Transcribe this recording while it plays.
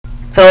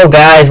Hello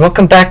guys,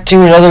 welcome back to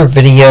another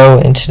video,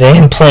 and today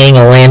I'm playing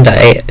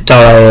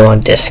Land.io on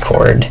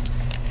Discord.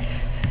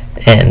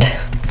 And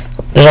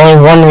there's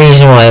only one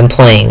reason why I'm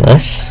playing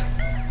this.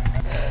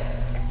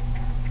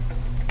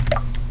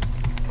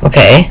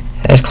 Okay,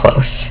 that was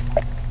close.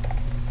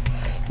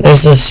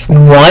 There's this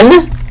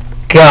one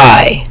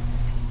guy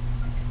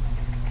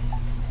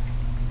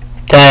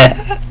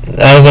that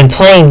I've been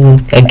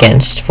playing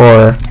against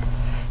for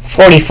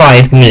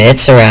 45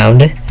 minutes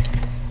around.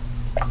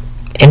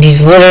 And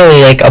he's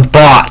literally like a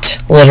bot,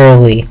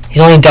 literally. He's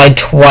only died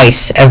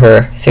twice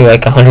ever through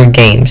like 100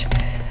 games.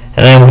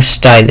 And I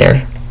almost died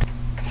there.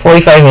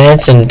 45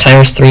 minutes and the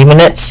timer's 3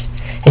 minutes.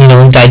 And he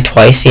only died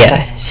twice,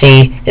 yeah.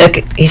 See, look,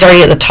 he's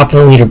already at the top of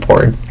the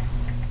leaderboard.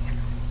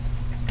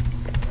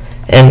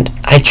 And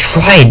I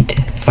tried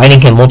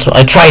fighting him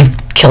I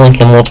tried killing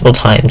him multiple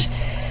times.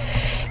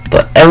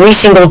 But every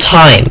single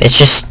time, it's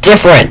just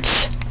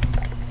different.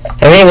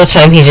 Every single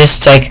time he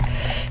just like,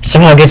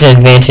 somehow gets an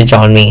advantage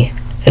on me.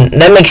 And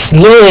that makes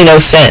literally no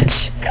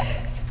sense.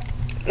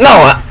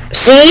 No,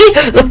 see?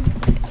 Look,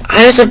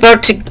 I was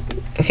about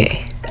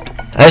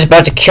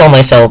to kill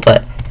myself,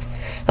 but,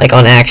 like,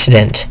 on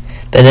accident.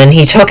 But then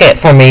he took it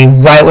from me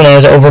right when I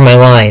was over my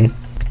line.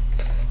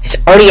 It's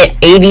already at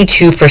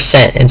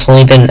 82%, and it's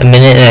only been a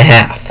minute and a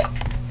half.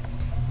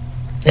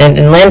 And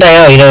in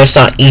Land.io, you know, it's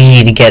not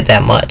easy to get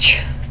that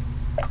much.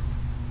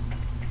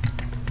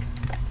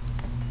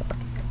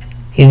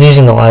 He's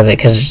losing a lot of it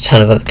because there's a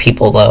ton of other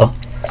people, though.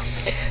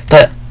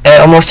 But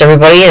almost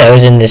everybody that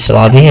was in this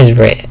lobby has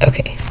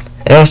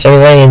almost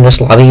everybody in this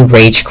lobby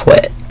rage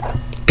quit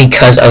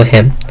because of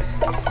him.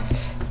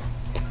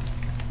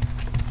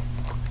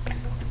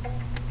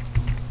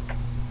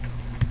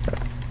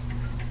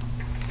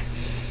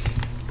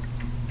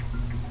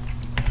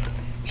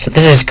 So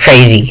this is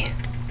crazy.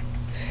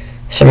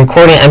 So I'm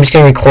just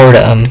gonna record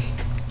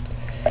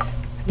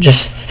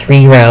just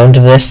 3 rounds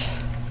of this.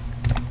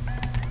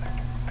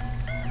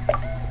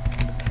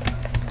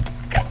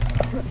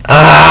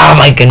 Ah,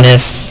 my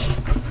goodness.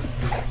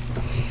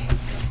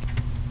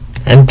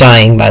 I'm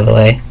dying, by the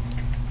way,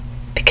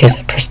 because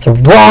I pressed the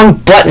wrong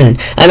button.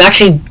 I'm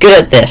actually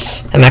good at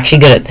this. I'm actually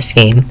good at this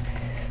game.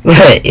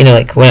 But, you know,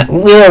 like, when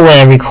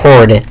I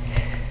record it,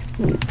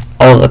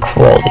 all the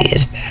quality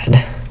is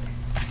bad.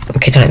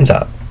 Okay, time's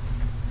up.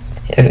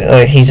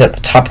 He's at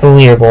the top of the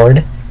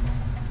leaderboard.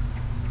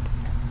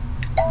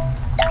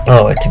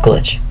 Oh, it's a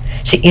glitch.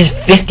 See, he's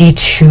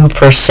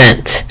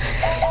 52%.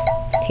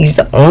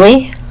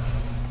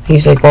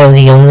 He's like one of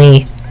the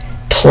only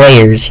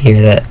players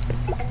here that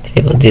is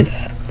able to do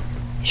that.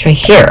 He's right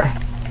here.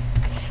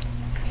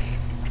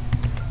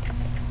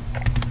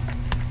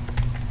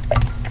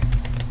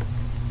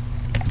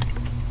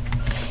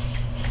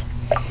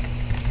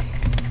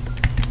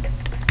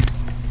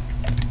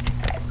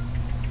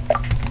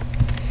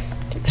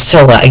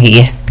 So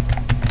laggy.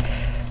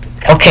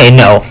 Okay,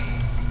 no.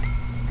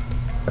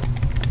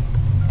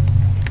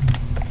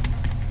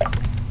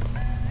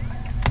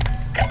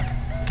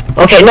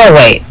 Okay, no,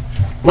 wait.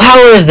 How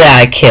is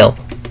that a kill?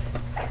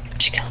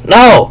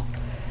 No!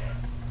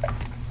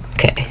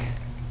 Okay.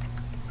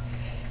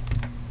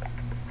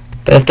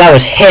 But if that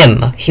was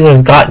him, he would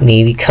have got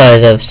me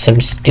because of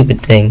some stupid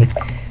thing.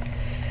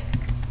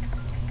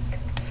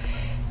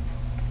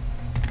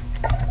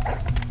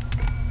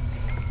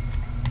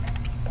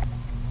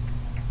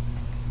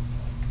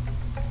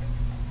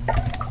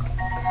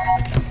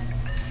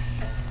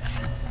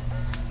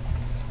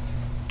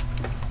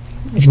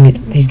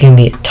 He's gonna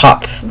be at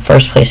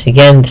first place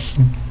again. This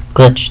is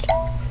glitched.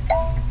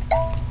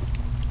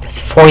 With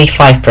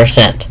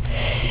 45%.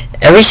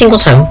 Every single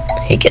time,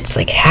 he gets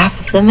like half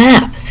of the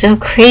map. It's so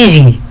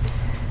crazy.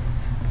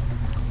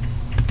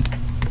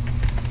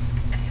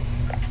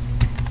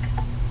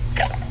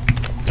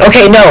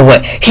 Okay, no,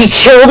 wait. He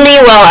killed me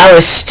while I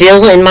was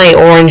still in my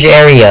orange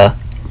area.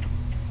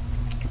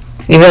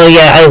 Even though,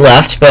 yeah, I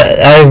left, but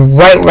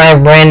right when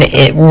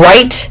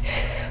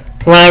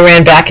I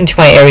ran back into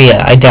my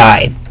area, I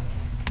died.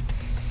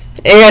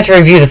 And you have to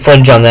review the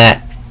footage on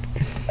that.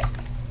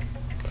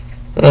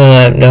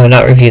 No,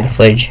 not review the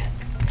footage. You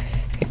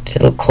have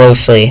to look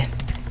closely.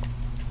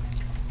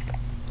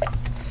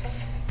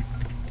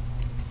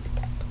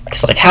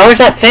 Cause like, how is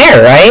that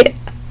fair, right?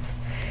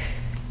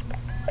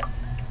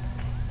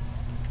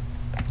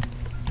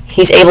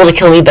 He's able to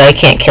kill me, but I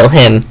can't kill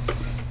him.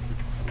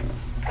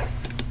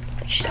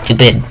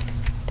 Stupid.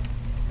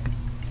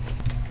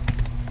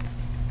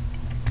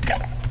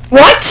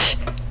 What?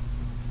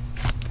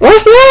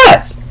 What's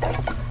that?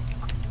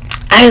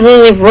 I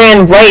literally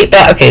ran right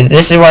back. Okay,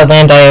 this is why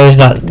Land.io is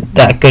not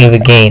that good of a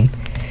game.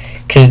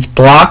 Because it's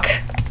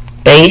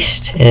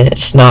block-based, and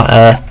it's not,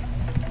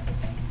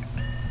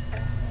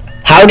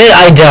 How did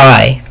I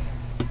die?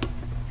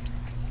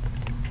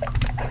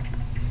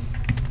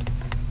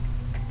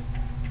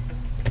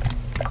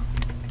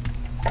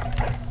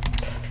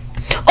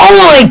 Oh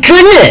my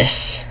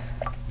goodness!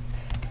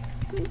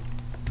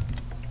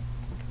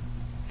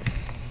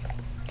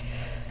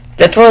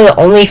 That's one of the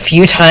only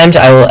few times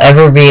I will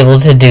ever be able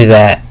to do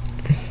that.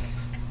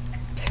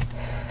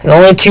 The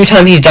only 2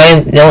 times he's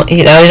died,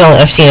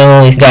 I've seen him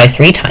only die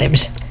 3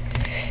 times.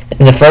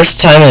 And the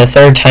first time and the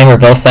 3rd time were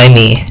both by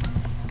me.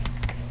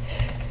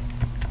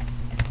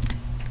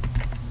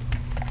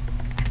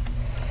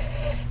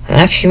 I'm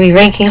actually be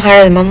ranking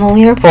higher than on the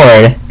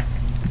leaderboard.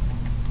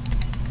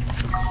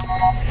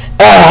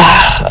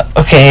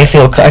 Okay, I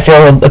feel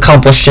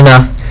accomplished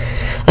enough.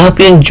 I hope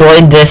you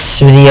enjoyed this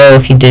video.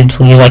 If you did,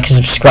 please like and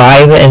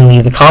subscribe and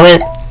leave a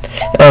comment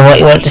on what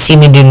you want to see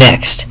me do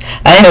next.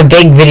 I have a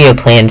big video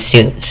planned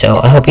soon, so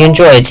I hope you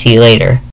enjoyed. See you later.